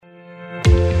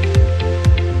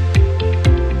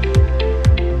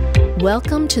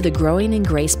Welcome to the Growing in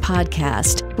Grace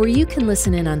podcast, where you can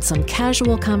listen in on some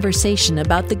casual conversation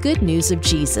about the good news of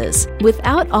Jesus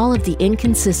without all of the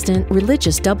inconsistent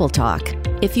religious double talk.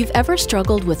 If you've ever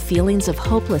struggled with feelings of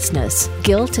hopelessness,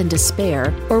 guilt, and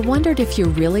despair, or wondered if you're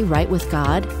really right with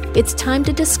God, it's time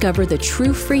to discover the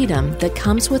true freedom that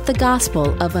comes with the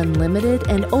gospel of unlimited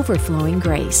and overflowing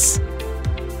grace.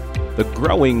 The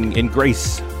Growing in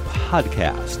Grace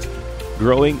podcast,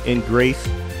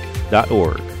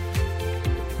 growingingrace.org.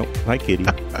 Oh, hi, Kitty.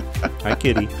 Hi,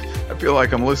 Kitty. I feel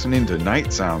like I'm listening to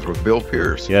Night Sounds with Bill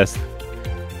Pierce. Yes.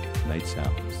 Night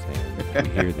sounds. And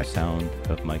you hear the sound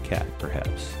of my cat,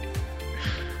 perhaps.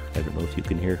 I don't know if you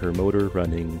can hear her motor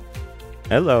running.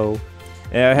 Hello.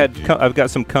 And I've got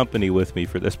some company with me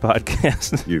for this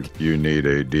podcast. You need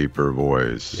a deeper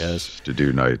voice. Yes. To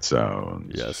do Night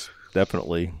Sounds. Yes,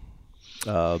 definitely.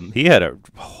 He had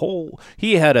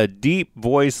a deep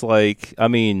voice, like, I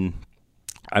mean,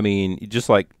 just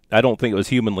like, I don't think it was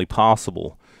humanly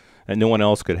possible, and no one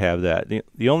else could have that.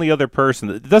 The only other person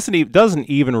that doesn't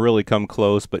even really come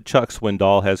close, but Chuck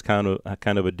Swindoll has kind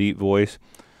of a deep voice,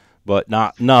 but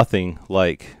nothing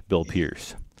like Bill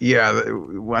Pierce. Yeah,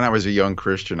 when I was a young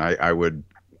Christian, I would,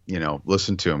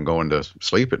 listen to him going to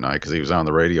sleep at night because he was on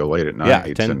the radio late at night. Yeah,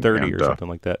 10:30 or something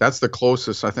like that. That's the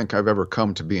closest I think I've ever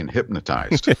come to being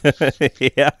hypnotized.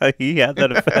 Yeah, he had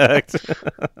that effect.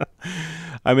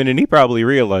 I mean, and he probably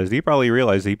realized he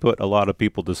put a lot of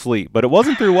people to sleep, but it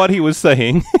wasn't through what he was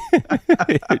saying.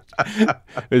 It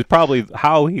was probably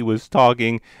how he was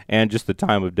talking and just the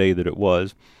time of day that it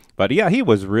was. But yeah, he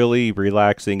was really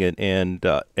relaxing and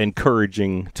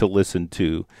encouraging to listen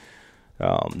to.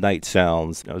 Night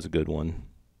Sounds, that was a good one.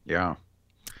 Yeah.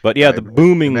 But yeah, the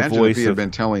booming imagine voice. If he had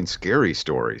been telling scary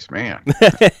stories, man.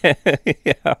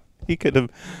 Yeah, he could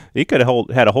have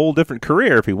had a whole different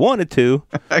career if he wanted to.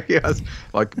 Yes,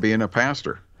 like being a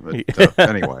pastor. But,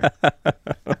 anyway,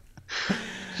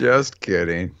 just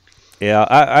kidding. Yeah,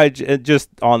 I just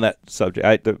on that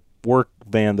subject, the work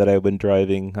van that I've been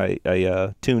driving,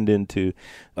 I tuned into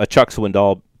a Chuck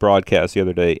Swindoll broadcast the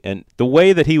other day, and the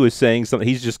way that he was saying something,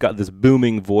 he's just got this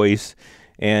booming voice,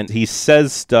 and he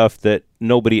says stuff that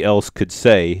nobody else could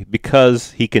say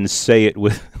because he can say it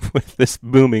with this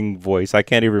booming voice. I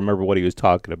can't even remember what he was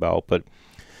talking about, but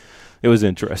it was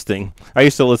interesting. I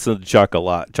used to listen to Chuck a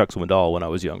lot, Chuck Swindoll, when I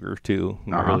was younger too,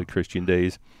 in my early Christian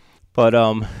days. But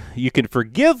you can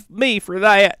forgive me for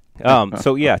that.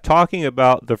 So yeah, talking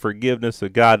about the forgiveness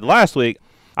of God. Last week,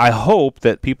 I hope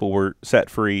that people were set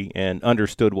free and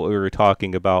understood what we were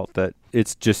talking about, that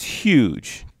it's just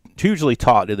hugely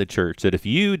taught in the church that if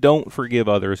you don't forgive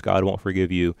others, God won't forgive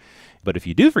you. But if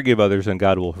you do forgive others, then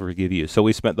God will forgive you. So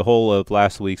we spent the whole of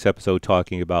last week's episode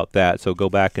talking about that. So go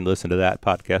back and listen to that,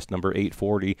 podcast number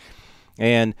 840.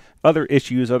 And other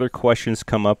issues, other questions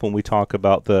come up when we talk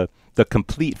about the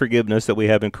complete forgiveness that we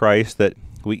have in Christ, that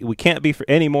we can't be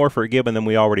any more forgiven than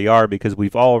we already are because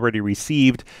we've already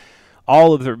received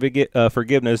all of the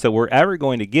forgiveness that we're ever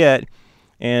going to get.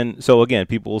 And so again,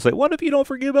 people will say, what if you don't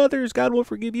forgive others? God will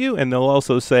forgive you. And they'll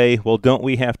also say, well, don't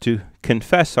we have to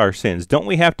confess our sins? Don't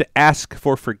we have to ask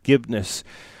for forgiveness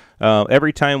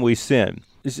every time we sin?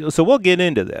 So we'll get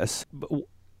into this.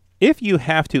 If you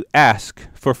have to ask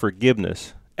for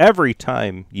forgiveness every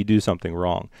time you do something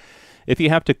wrong, if you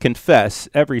have to confess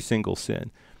every single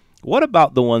sin, what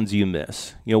about the ones you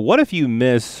miss? What if you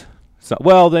miss?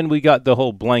 Well, then we got the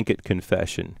whole blanket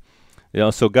confession.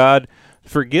 So God,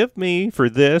 forgive me for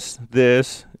this,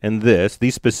 and this,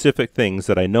 these specific things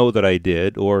that I know that I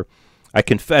did, or I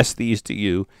confess these to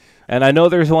you, and I know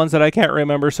there's ones that I can't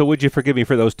remember, so would you forgive me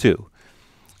for those too?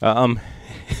 I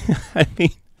mean,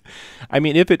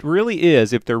 if there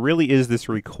really is this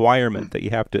requirement that you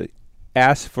have to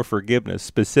ask for forgiveness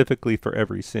specifically for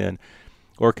every sin,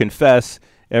 or confess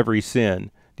every sin,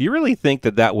 do you really think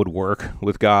that would work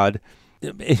with God?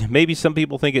 Maybe some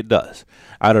people think it does.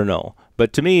 I don't know.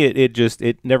 But to me,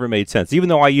 it never made sense. Even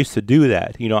though I used to do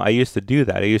that.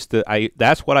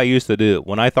 That's what I used to do.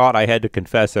 When I thought I had to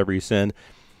confess every sin,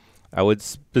 I would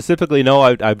specifically know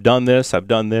I've done this,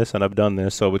 and I've done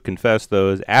this. So I would confess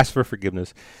those, ask for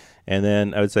forgiveness, and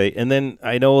then I would say, and then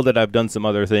I know that I've done some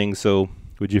other things, so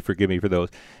would you forgive me for those?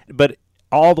 But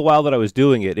all the while that I was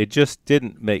doing it, it just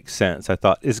didn't make sense. I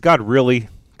thought, is God really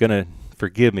going to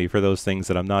forgive me for those things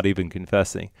that I'm not even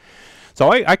confessing? So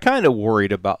I kind of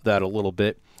worried about that a little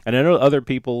bit. And I know other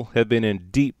people have been in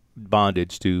deep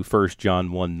bondage to 1 John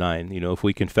 1:9. If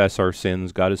we confess our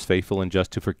sins, God is faithful and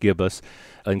just to forgive us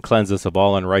and cleanse us of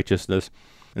all unrighteousness.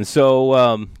 And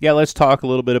so, let's talk a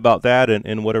little bit about that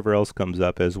and whatever else comes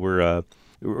up as we're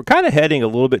kind of heading a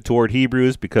little bit toward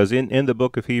Hebrews, because in the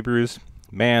book of Hebrews,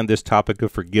 man, this topic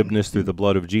of forgiveness through the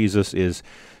blood of Jesus is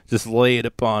just laid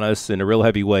upon us in a real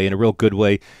heavy way, in a real good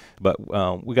way. But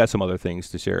we got some other things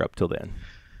to share up till then.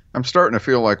 I'm starting to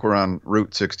feel like we're on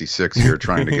Route 66 here,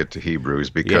 trying to get to Hebrews,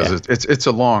 because it's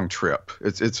a long trip.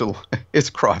 It's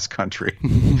cross country,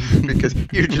 because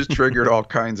you just triggered all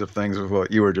kinds of things with what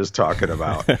you were just talking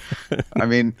about. I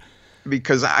mean,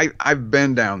 because I've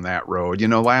been down that road.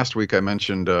 Last week I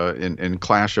mentioned in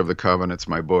Clash of the Covenants,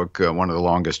 my book, one of the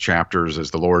longest chapters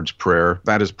is the Lord's Prayer.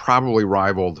 That is probably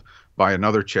rivaled by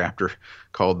another chapter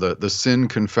called the Sin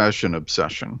Confession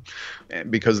Obsession,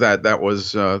 because that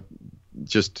was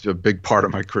just a big part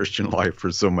of my Christian life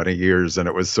for so many years, and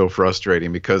it was so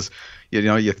frustrating because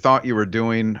you thought you were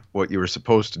doing what you were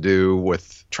supposed to do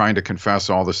with trying to confess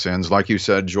all the sins. Like you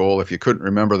said, Joel, if you couldn't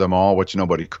remember them all, which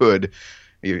nobody could,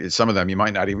 some of them you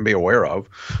might not even be aware of,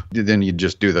 then you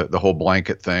just do the whole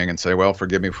blanket thing and say, well,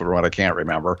 forgive me for what I can't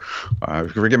remember.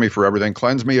 Forgive me for everything.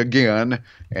 Cleanse me again,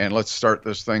 and let's start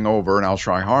this thing over, and I'll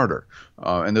try harder.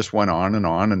 And this went on,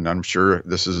 and I'm sure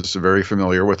this is very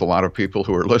familiar with a lot of people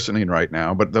who are listening right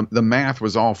now, but the math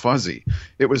was all fuzzy.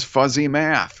 It was fuzzy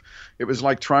math. It was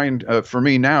like trying, for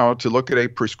me now, to look at a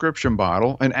prescription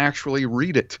bottle and actually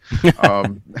read it.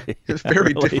 It's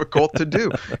very difficult to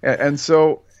do. And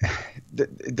so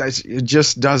it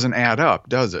just doesn't add up,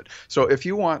 does it? So if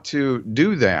you want to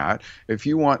do that,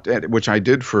 which I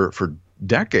did for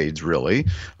decades, really,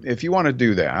 if you want to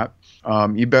do that,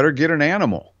 you better get an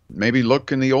animal. Maybe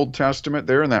look in the Old Testament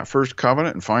there in that first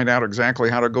covenant and find out exactly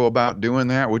how to go about doing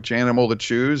that, which animal to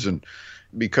choose. And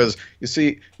because, you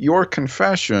see, your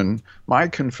confession, my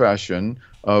confession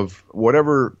of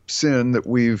whatever sin that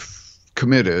we've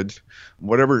committed,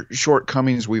 whatever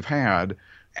shortcomings we've had,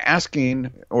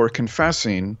 asking or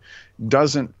confessing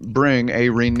doesn't bring a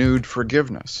renewed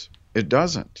forgiveness. It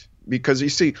doesn't. Because, you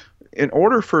see, in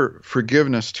order for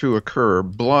forgiveness to occur,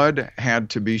 blood had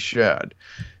to be shed.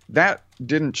 That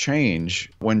didn't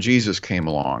change when Jesus came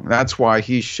along. That's why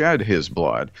he shed his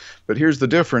blood. But here's the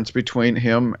difference between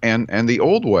him and the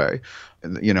old way.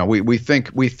 We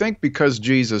think because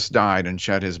Jesus died and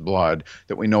shed his blood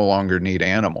that we no longer need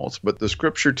animals. But the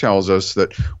scripture tells us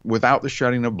that without the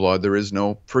shedding of blood, there is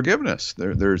no forgiveness.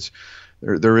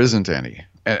 There isn't any.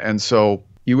 And so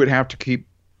you would have to keep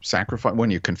sacrifice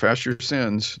when you confess your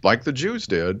sins, like the Jews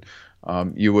did.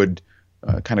 You would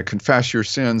kind of confess your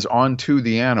sins onto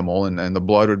the animal, and the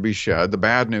blood would be shed. The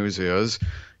bad news is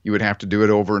you would have to do it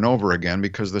over and over again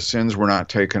because the sins were not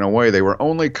taken away. They were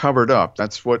only covered up.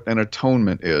 That's what an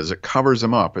atonement is. It covers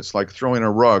them up. It's like throwing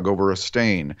a rug over a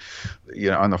stain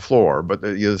on the floor, but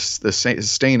the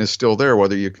stain is still there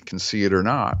whether you can see it or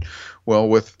not. Well,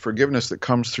 with forgiveness that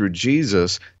comes through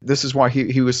Jesus, this is why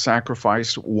he was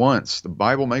sacrificed once. The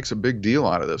Bible makes a big deal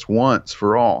out of this, once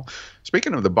for all.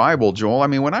 Speaking of the Bible, Joel, I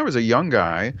mean, when I was a young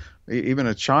guy, even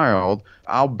a child,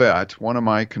 I'll bet one of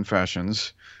my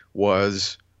confessions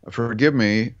was, forgive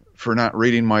me for not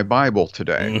reading my Bible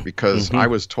today, because I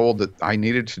was told that I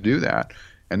needed to do that,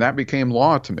 and that became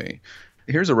law to me.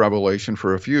 Here's a revelation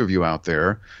for a few of you out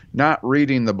there. Not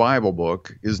reading the Bible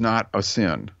book is not a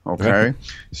sin, okay?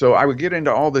 So I would get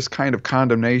into all this kind of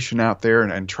condemnation out there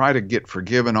and try to get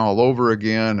forgiven all over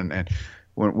again. And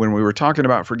when we were talking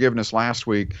about forgiveness last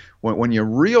week, when you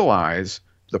realize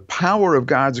the power of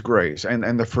God's grace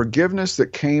and the forgiveness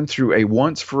that came through a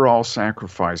once-for-all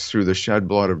sacrifice through the shed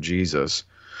blood of Jesus,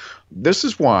 this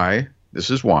is why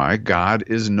God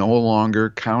is no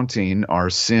longer counting our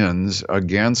sins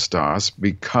against us.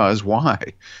 Because why?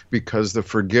 Because the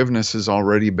forgiveness has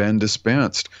already been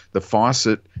dispensed. The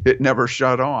faucet, it never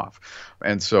shut off.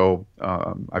 And so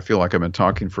I feel like I've been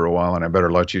talking for a while, and I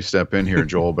better let you step in here,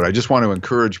 Joel. But I just want to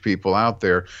encourage people out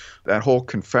there, that whole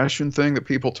confession thing that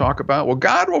people talk about. Well,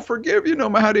 God will forgive you no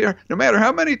matter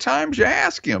how many times you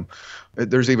ask him.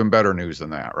 There's even better news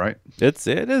than that, right? It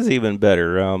is even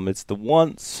better. It's the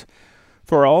once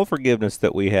for all forgiveness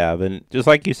that we have. And just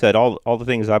like you said, all the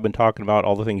things I've been talking about,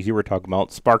 all the things you were talking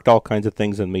about, sparked all kinds of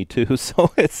things in me too.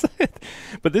 So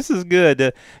but this is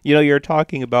good. You're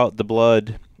talking about the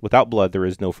blood. Without blood, there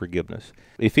is no forgiveness.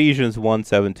 Ephesians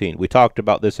 1:17. We talked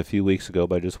about this a few weeks ago,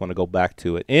 but I just want to go back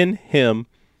to it. In him,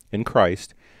 in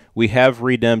Christ, we have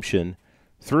redemption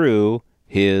through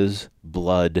his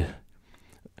blood.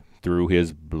 Through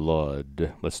his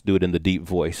blood. Let's do it in the deep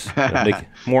voice. Make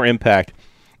more impact.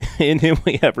 In him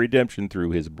we have redemption through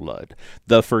his blood,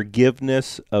 the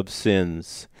forgiveness of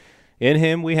sins. In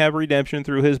him we have redemption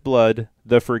through his blood,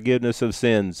 the forgiveness of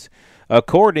sins,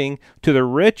 according to the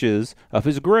riches of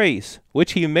his grace,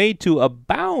 which he made to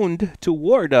abound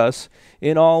toward us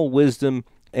in all wisdom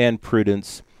and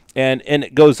prudence, And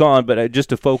it goes on, but just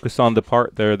to focus on the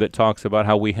part there that talks about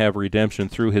how we have redemption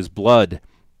through his blood,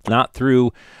 not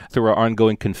through our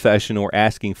ongoing confession or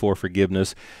asking for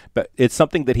forgiveness, but it's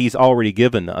something that he's already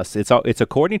given us. It's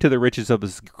according to the riches of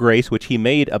his grace, which he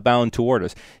made abound toward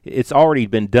us. It's already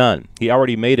been done. He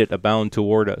already made it abound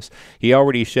toward us. He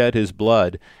already shed his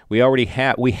blood. We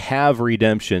have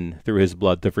redemption through his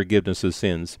blood, the forgiveness of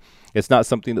sins. It's not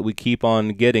something that we keep on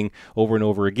getting over and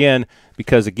over again,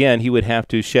 because, again, he would have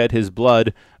to shed his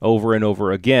blood over and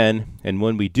over again. And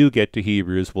when we do get to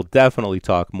Hebrews, we'll definitely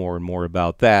talk more and more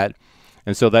about that.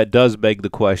 And so that does beg the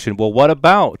question, well, what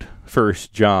about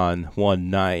 1 John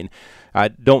 1:9? I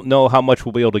don't know how much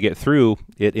we'll be able to get through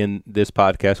it in this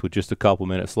podcast with just a couple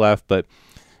minutes left, but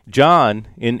John,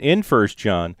 in 1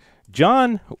 John,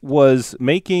 John was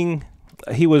writing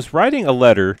a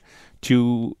letter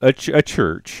to a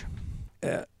church.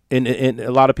 And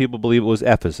a lot of people believe it was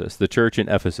Ephesus, the church in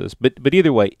Ephesus. But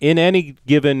either way, in any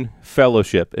given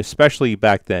fellowship, especially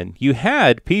back then, you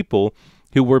had people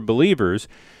who were believers.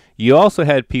 You also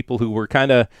had people who were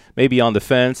kind of maybe on the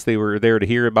fence. They were there to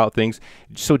hear about things.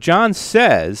 So John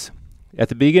says at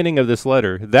the beginning of this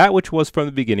letter, that which was from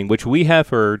the beginning, which we have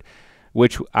heard,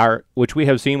 which we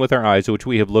have seen with our eyes, which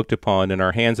we have looked upon, and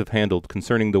our hands have handled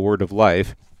concerning the word of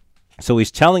life. So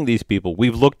he's telling these people,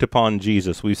 we've looked upon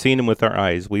Jesus, we've seen him with our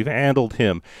eyes, we've handled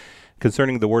him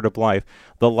concerning the word of life.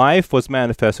 The life was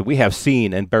manifested, we have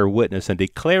seen and bear witness and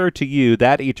declare to you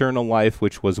that eternal life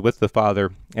which was with the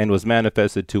Father and was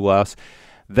manifested to us,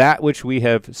 that which we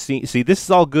have seen. See, this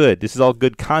is all good. This is all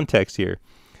good context here.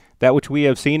 That which we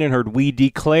have seen and heard, we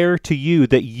declare to you,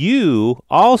 that you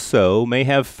also may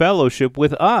have fellowship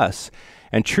with us.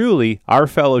 And truly, our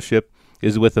fellowship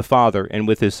is with the Father and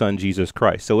with his Son, Jesus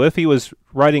Christ. So if he was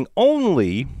writing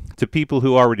only to people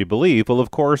who already believe, well, of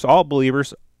course, all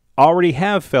believers already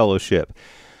have fellowship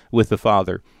with the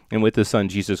Father and with his Son,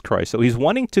 Jesus Christ. So he's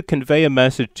wanting to convey a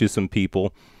message to some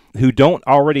people who don't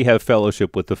already have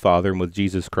fellowship with the Father and with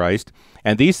Jesus Christ.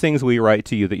 And these things we write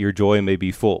to you, that your joy may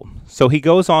be full. So he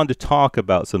goes on to talk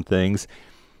about some things.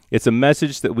 It's a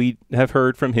message that we have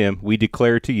heard from him. We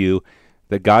declare to you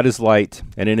that God is light,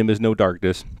 and in him is no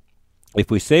darkness. If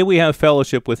we say we have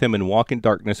fellowship with him and walk in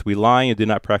darkness, we lie and do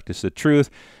not practice the truth.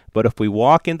 But if we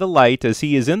walk in the light, as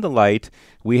he is in the light,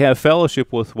 we have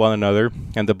fellowship with one another,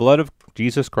 and the blood of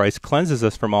Jesus Christ cleanses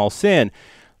us from all sin.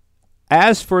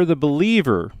 As for the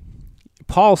believer,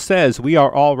 Paul says we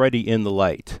are already in the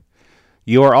light.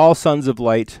 You are all sons of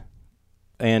light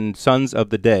and sons of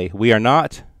the day. We are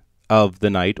not of the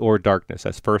night or darkness.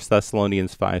 That's 1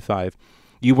 Thessalonians 5:5.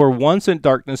 You were once in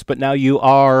darkness, but now you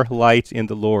are light in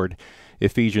the Lord.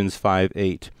 Ephesians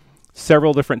 5:8.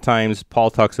 Several different times,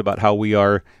 Paul talks about how we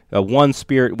are one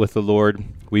spirit with the Lord.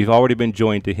 We've already been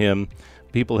joined to him.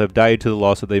 People have died to the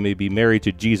law so they may be married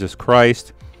to Jesus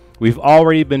Christ. We've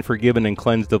already been forgiven and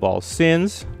cleansed of all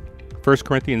sins. 1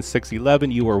 Corinthians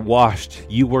 6:11, you were washed,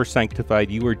 you were sanctified,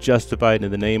 you were justified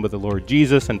in the name of the Lord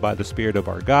Jesus and by the Spirit of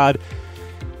our God.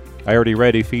 I already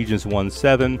read Ephesians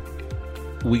 1:7.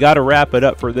 We got to wrap it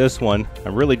up for this one.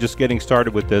 I'm really just getting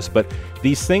started with this, but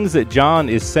these things that John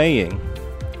is saying,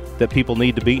 that people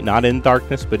need to be not in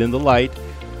darkness but in the light,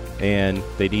 and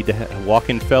they need to walk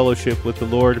in fellowship with the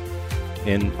Lord,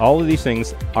 and all of these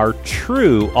things are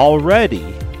true already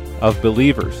of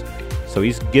believers. So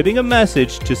he's giving a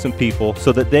message to some people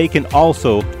so that they can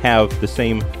also have the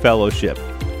same fellowship.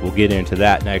 We'll get into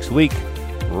that next week,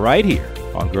 right here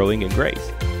on Growing in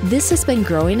Grace. This has been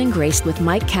Growing in Grace with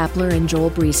Mike Kapler and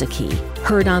Joel Brieseke,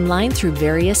 heard online through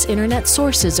various internet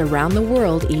sources around the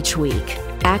world each week.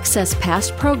 Access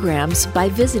past programs by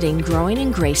visiting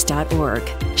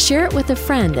growingingrace.org. Share it with a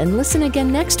friend and listen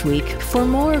again next week for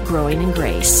more Growing in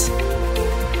Grace.